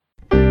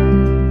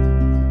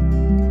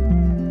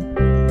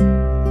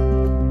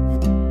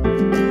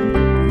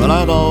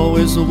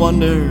always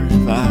wonder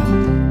if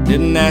I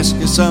didn't ask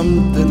you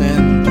something,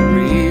 and the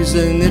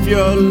reason, if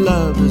your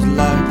love is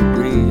like a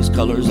breeze,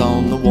 colors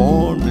on the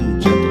warm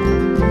and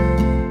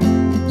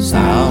gentle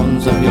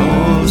sounds of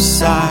your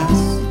sighs.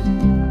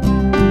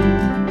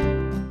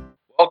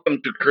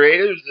 Welcome to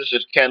Creatives. This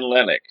is Ken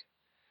Lennick.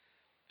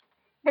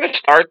 I'm going to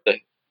start the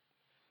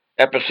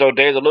episode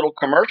today with a little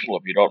commercial,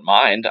 if you don't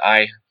mind.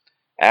 I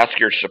ask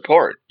your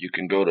support. You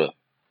can go to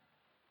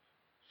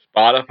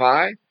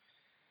Spotify,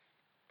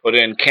 put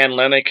in Ken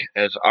Lennick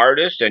as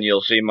artist, and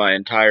you'll see my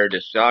entire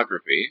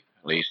discography,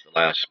 at least the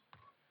last,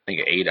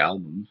 8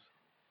 albums.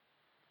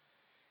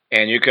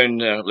 And you can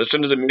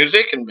listen to the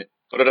music and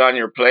put it on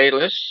your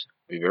playlist.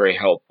 It'll be very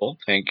helpful.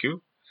 Thank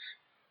you.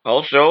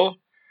 Also,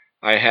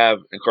 I have,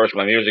 of course,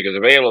 my music is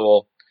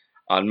available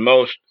on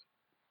most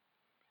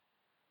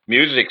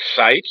music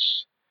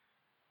sites,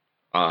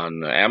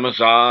 on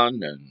Amazon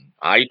and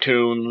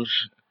iTunes,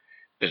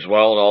 as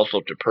well,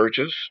 also to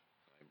purchase,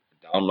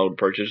 download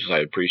purchases. I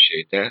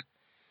appreciate that.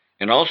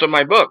 And also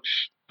my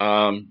books.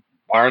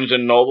 Barnes &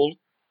 Noble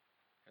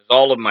has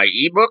all of my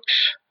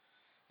ebooks.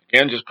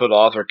 Again, just put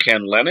author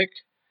Ken Lennick.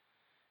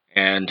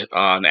 And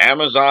on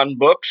Amazon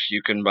Books,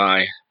 you can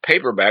buy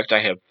paperbacks.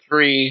 I have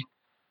 3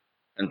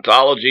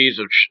 anthologies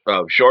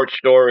of short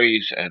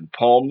stories and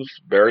poems,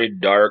 very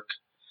dark,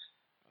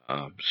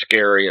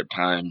 scary at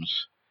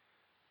times.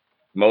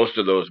 Most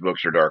of those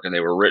books are dark, and they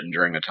were written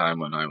during a time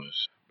when I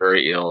was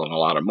very ill and a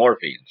lot of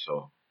morphine.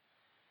 So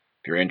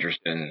if you're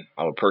interested in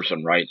how a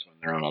person writes when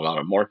they're on a lot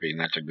of morphine,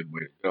 that's a good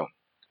way to go.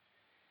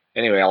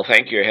 Anyway, I'll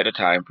thank you ahead of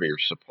time for your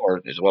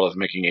support, as well as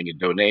making any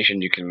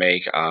donation you can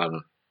make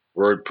on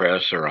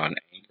WordPress or on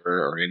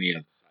Anchor or any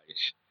of the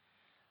sites.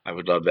 I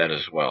would love that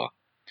as well.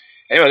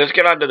 Anyway, let's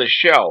get on to the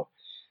show.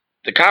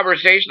 The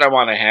conversation I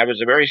want to have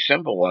is a very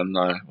simple one.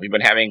 We've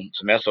been having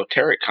some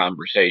esoteric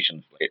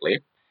conversations lately.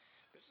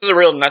 This is a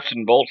real nuts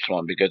and bolts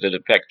one because it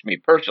affects me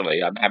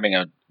personally. I'm having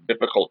a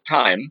difficult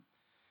time.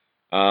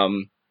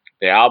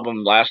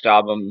 The last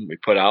album we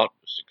put out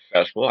was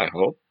successful, I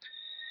hope.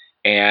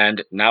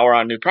 And now we're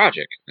on a new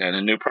project. And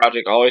a new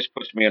project always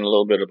puts me in a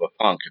little bit of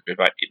a funk.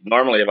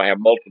 Normally, if I have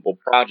multiple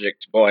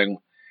projects going,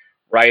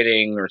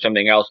 writing or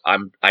something else, I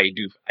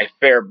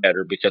fare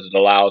better because it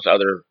allows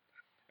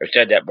I've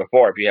said that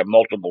before, if you have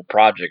multiple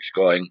projects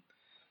going,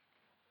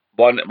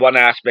 one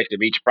aspect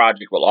of each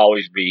project will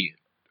always be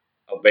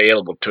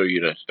available to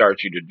you to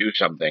start you to do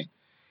something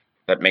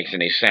that makes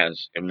any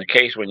sense. In the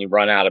case when you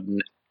run out of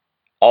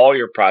all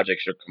your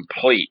projects are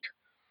complete,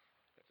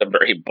 it's a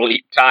very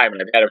bleak time,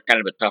 and I've had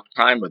kind of a tough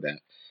time with that.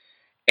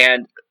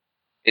 And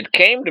it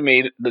came to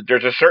me that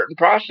there's a certain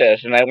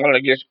process, and I want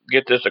to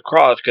get this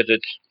across because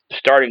it's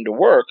starting to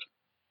work,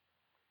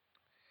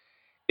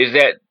 is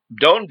that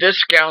don't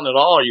discount at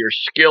all your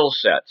skill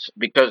sets,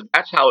 because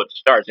that's how it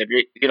starts. If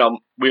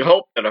we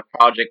hope that a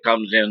project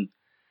comes in,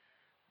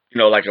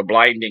 like a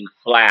blinding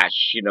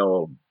flash, just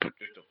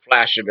a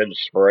flash of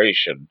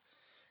inspiration,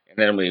 and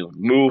then we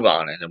move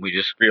on it and we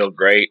just feel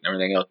great and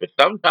everything else. But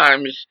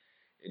sometimes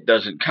it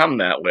doesn't come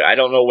that way. I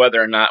don't know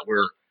whether or not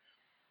we're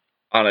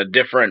on a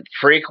different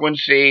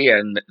frequency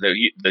and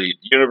the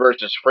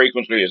universe's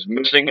frequency is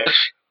missing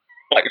us.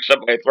 Like if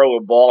somebody throw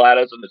a ball at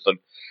us and it's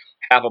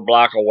half a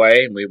block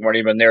away and we weren't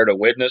even there to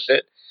witness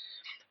it.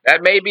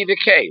 That may be the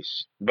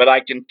case. But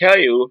I can tell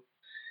you,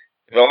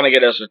 if I want to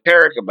get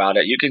esoteric about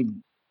it,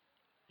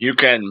 you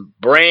can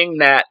bring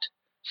that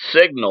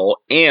signal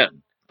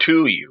in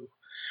to you.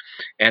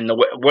 And the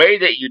way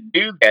that you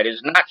do that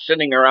is not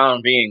sitting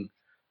around being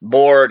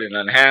bored and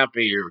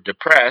unhappy or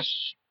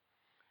depressed,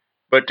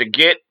 but to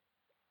get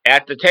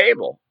at the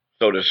table,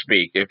 so to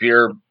speak. If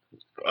you're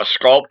a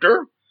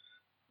sculptor,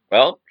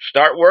 well,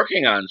 start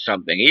working on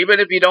something. Even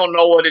if you don't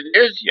know what it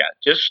is yet,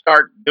 just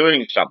start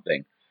doing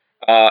something.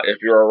 If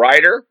you're a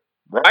writer,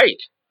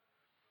 write.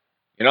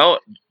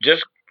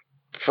 Just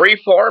free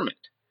form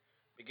it.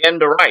 Begin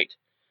to write.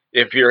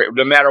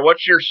 No matter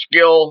what your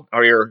skill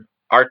or your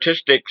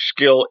artistic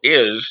skill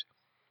is,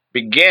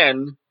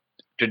 begin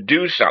to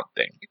do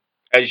something.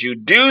 As you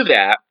do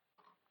that,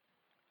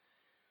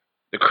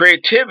 the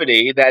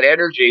creativity, that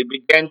energy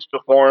begins to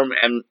form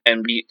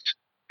and be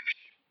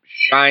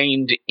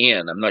shined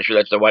in. I'm not sure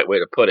that's the right way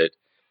to put it,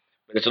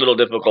 but it's a little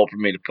difficult for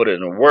me to put it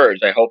in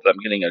words. I hope I'm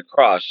getting it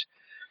across.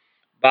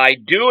 By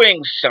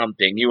doing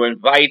something, you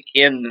invite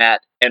in that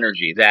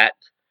energy, that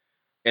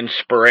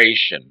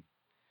inspiration.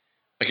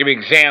 I'll give you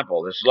an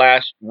example. This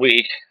last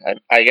week,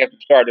 I got to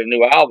start a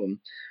new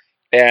album,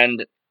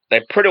 and I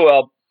pretty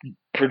well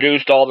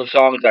produced all the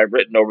songs I've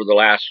written over the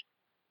last,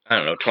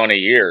 20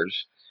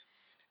 years.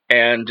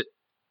 And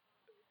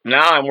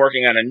now I'm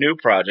working on a new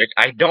project.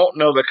 I don't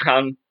know the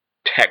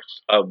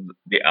context of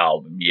the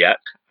album yet.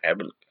 I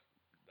haven't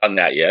done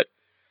that yet.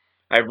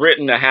 I've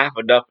written a half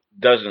a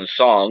dozen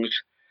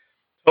songs,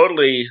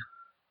 totally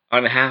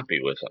unhappy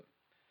with them.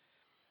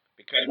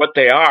 Because what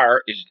they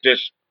are is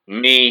just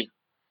me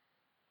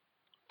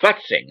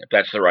futzing, if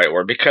that's the right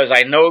word, because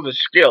I know the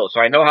skills.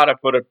 So I know how to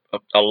put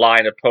a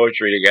line of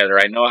poetry together.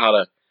 I know how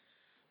to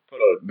put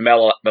a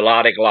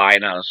melodic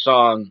line on a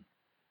song.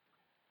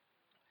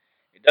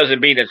 It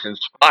doesn't mean it's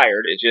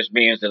inspired. It just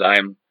means that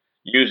I'm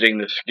using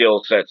the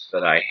skill sets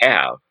that I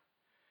have.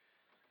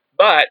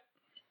 But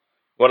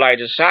what I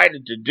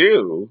decided to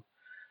do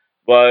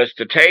was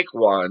to take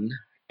one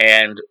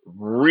and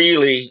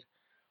really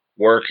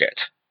work it.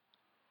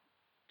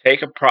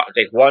 Take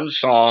one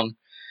song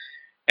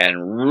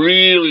and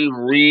really,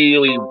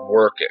 really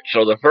work it.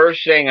 So the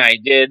first thing I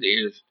did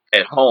is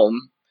at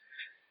home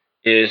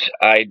is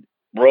I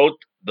wrote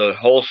the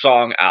whole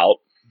song out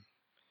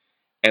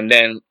and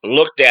then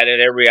looked at it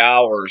every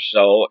hour or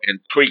so and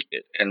tweaked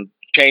it and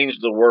changed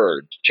the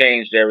words,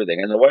 changed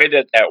everything. And the way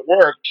that that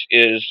works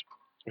is,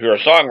 if you're a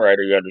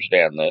songwriter, you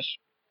understand this.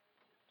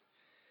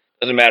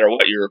 Doesn't matter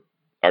what your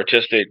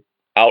artistic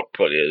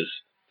output is.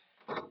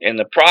 In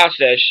the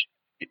process,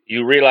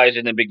 you realize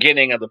in the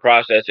beginning of the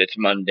process it's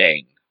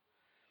mundane.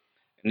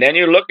 And then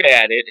you look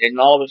at it, and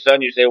all of a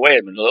sudden you say, wait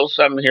a minute, a little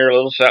something here, a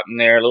little something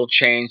there, a little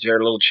change there,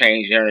 a little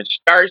change there, and it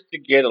starts to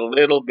get a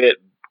little bit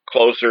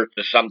closer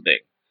to something.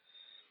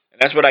 And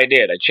that's what I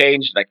did. I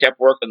changed, and I kept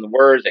working the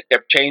words, I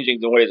kept changing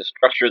the way the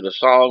structure of the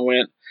song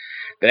went.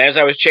 Then as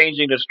I was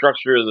changing the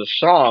structure of the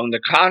song, the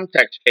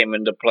context came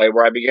into play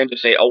where I began to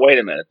say, oh, wait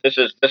a minute, this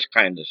is this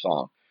kind of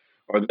song,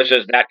 or this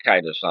is that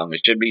kind of song.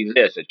 It should be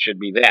this, it should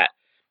be that.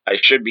 I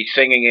should be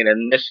singing it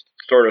in this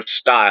sort of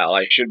style.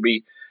 I should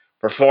be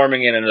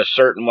performing it in a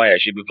certain way. I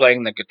should be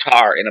playing the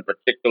guitar in a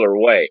particular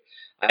way.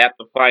 I have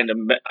to find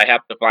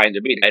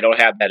a beat. I don't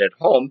have that at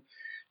home.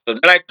 So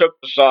then I took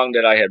the song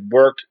that I had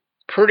worked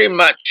pretty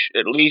much,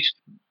 at least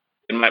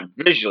in my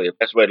visually, the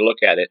best way to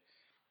look at it,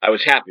 I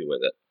was happy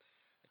with it.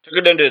 Took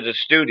it into the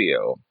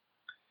studio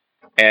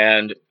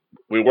and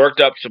we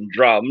worked up some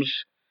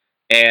drums,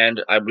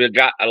 and I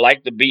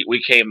liked the beat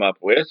we came up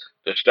with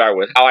to start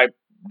with. How I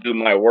do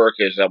my work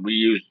is that we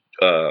use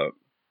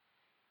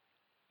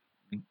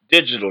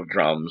digital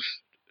drums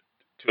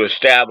to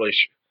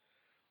establish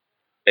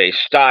a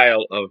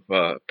style of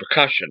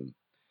percussion,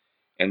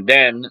 and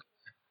then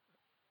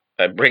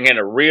I bring in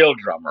a real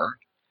drummer.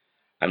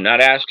 I'm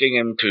not asking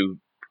him to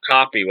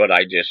copy what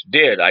I just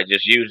did. I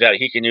just use that.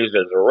 He can use it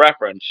as a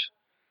reference,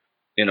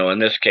 in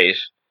this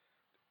case,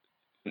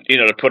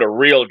 to put a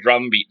real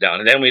drum beat down,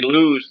 and then we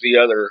lose the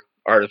other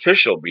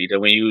artificial beat,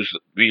 and we use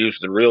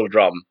the real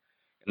drum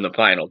in the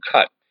final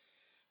cut.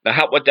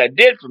 Now, what that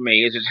did for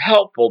me is it's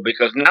helpful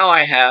because now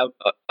I have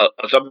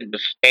something to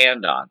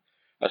stand on,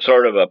 a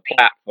sort of a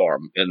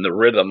platform in the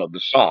rhythm of the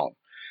song.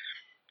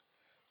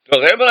 So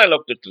then when I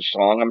looked at the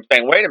song, I'm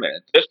saying, wait a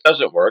minute, this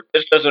doesn't work.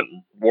 This doesn't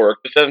work.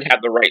 This doesn't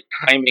have the right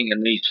timing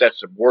in these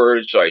sets of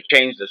words. So I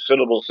changed the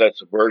syllable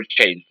sets of words,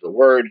 changed the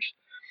words.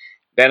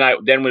 Then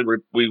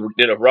we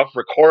did a rough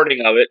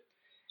recording of it,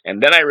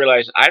 and then I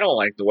realized I don't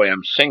like the way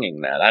I'm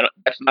singing that.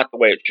 That's not the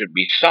way it should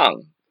be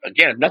sung.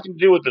 Again, nothing to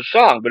do with the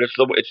song, but it's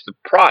the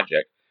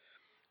project.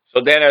 So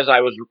then, as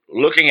I was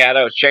looking at it,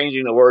 I was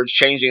changing the words,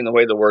 changing the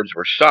way the words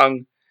were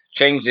sung,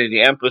 changing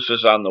the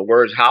emphasis on the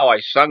words, how I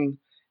sung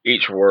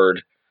each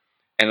word,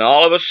 and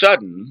all of a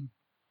sudden,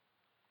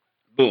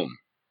 boom,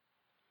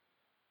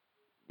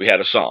 we had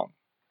a song.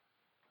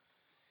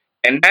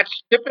 And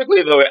that's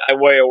typically the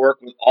way I work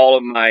with all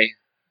of my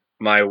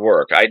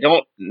work.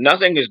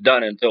 Nothing is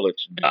done until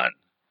it's done.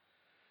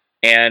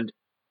 And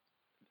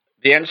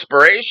the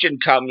inspiration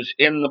comes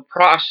in the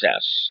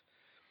process.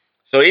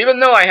 So even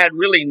though I had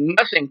really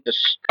nothing to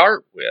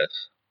start with,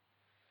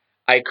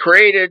 I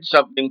created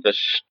something to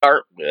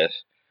start with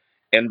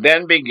and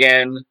then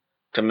began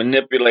to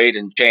manipulate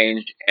and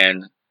change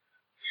and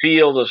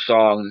feel the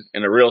song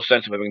in a real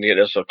sense of having to get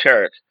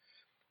esoteric.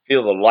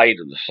 Feel the light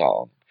of the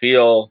song.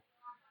 Feel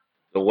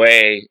the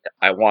way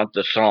I want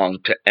the song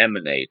to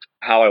emanate,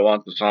 how I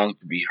want the song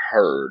to be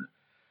heard,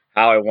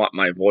 how I want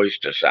my voice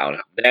to sound.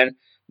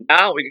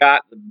 Now we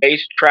got the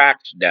bass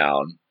tracks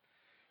down,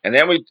 and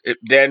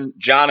then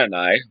John and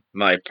I,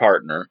 my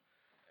partner,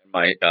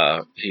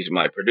 he's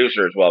my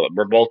producer as well.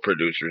 We're both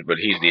producers, but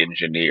he's the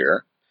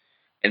engineer.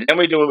 And then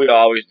we do what we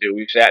always do.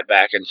 We sat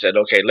back and said,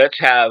 okay, let's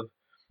have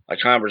a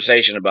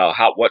conversation about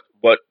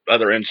what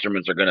other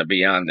instruments are going to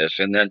be on this,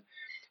 and then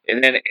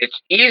it's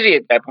easy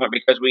at that point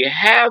because we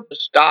have the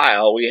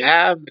style, we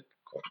have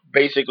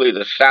basically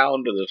the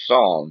sound of the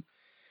song.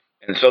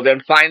 And so then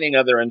finding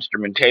other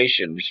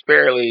instrumentation is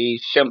fairly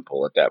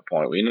simple at that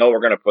point. We know we're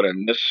going to put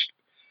in this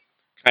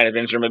kind of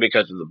instrument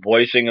because of the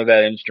voicing of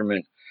that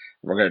instrument.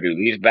 We're going to do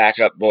these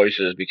backup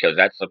voices because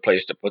that's the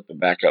place to put the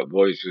backup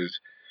voices.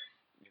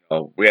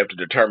 We have to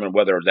determine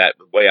whether that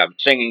the way I'm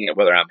singing it,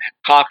 whether I'm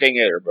talking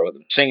it or whether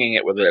I'm singing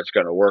it, whether that's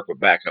going to work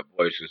with backup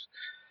voices.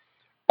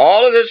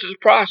 All of this is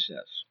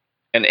process.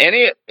 And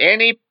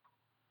any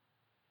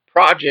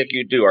project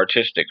you do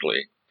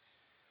artistically,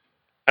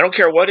 I don't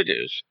care what it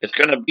is, it's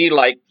going to be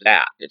like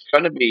that. It's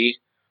going to be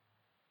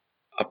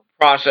a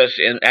process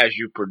as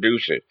you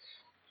produce it.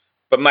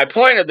 But my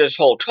point of this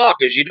whole talk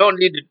is you don't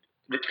need to,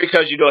 just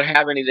because you don't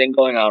have anything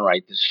going on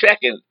right this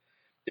second,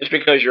 just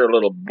because you're a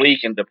little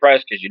bleak and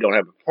depressed because you don't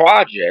have a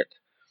project,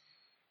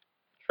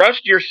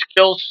 trust your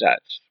skill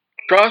sets.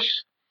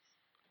 Trust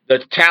the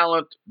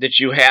talent that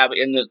you have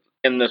in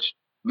the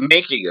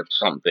making of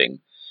something.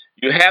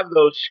 You have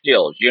those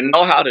skills. You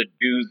know how to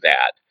do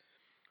that.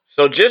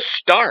 So just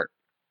start.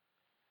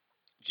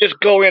 Just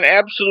go in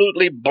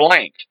absolutely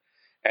blank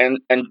and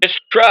just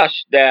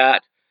trust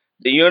that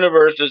the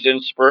universe's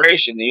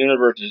inspiration, the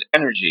universe's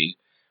energy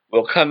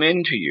will come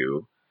into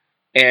you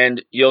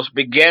and you'll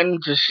begin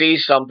to see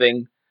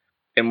something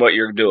in what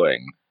you're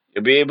doing.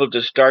 You'll be able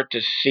to start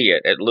to see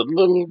it at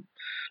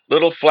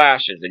little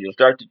flashes, and you'll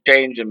start to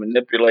change and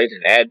manipulate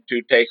and add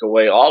to, take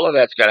away. All of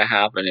that's going to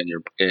happen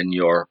in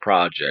your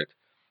project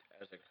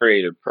as a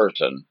creative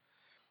person,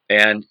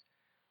 and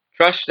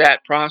trust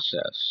that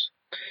process.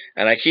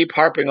 And I keep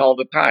harping all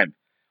the time: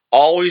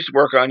 always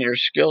work on your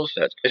skill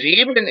sets, because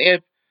even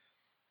if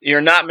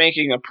you're not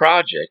making a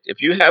project,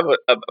 if you have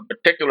a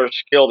particular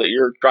skill that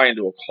you're trying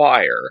to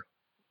acquire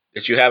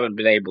that you haven't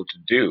been able to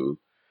do,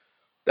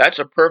 that's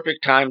a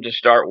perfect time to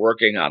start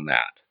working on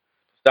that.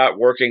 Start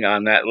working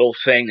on that little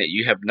thing that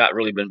you have not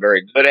really been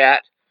very good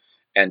at,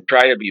 and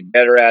try to be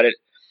better at it.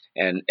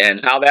 And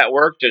how that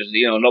works is,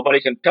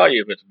 nobody can tell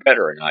you if it's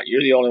better or not.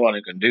 You're the only one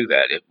who can do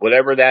that. If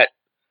whatever that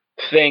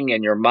thing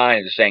in your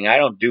mind is saying, I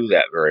don't do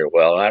that very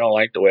well, I don't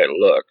like the way it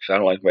looks, I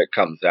don't like the way it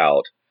comes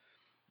out,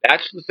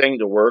 that's the thing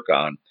to work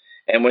on.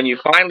 And when you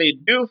finally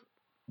do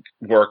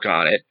work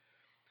on it,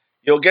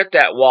 you'll get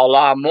that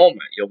voila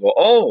moment. You'll go,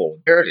 oh,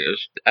 there it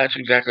is. That's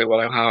exactly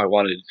how I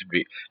wanted it to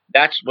be.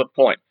 That's the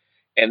point.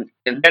 And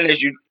then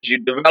as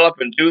you develop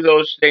and do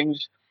those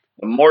things,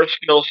 the more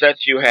skill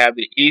sets you have,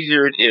 the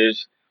easier it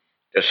is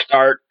to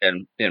start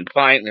and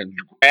find and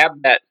grab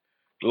that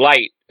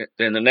light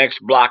in the next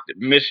block that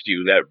missed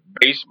you, that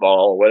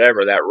baseball or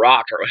whatever, that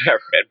rock or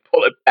whatever, and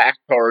pull it back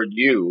toward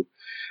you.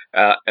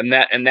 And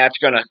that's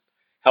going to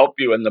help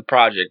you in the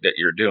project that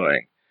you're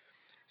doing.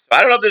 I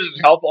don't know if this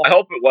is helpful. I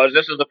hope it was.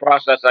 This is the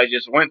process I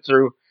just went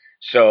through.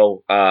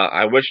 So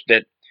I wish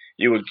that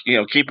you would,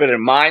 keep it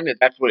in mind that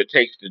that's what it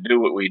takes to do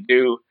what we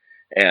do.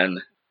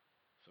 And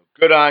so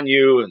good on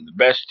you and the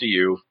best to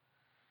you.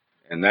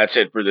 And that's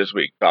it for this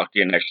week. Talk to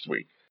you next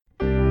week.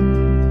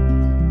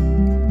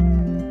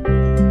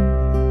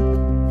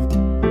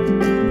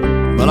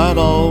 Well, I'd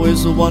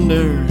always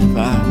wonder if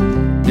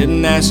I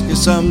didn't ask you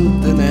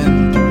something,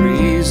 and the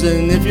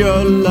reason if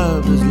your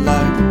love is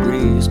like a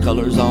breeze,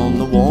 colors on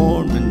the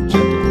warm and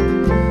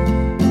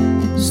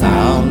gentle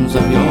sounds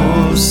of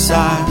your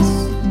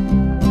sighs.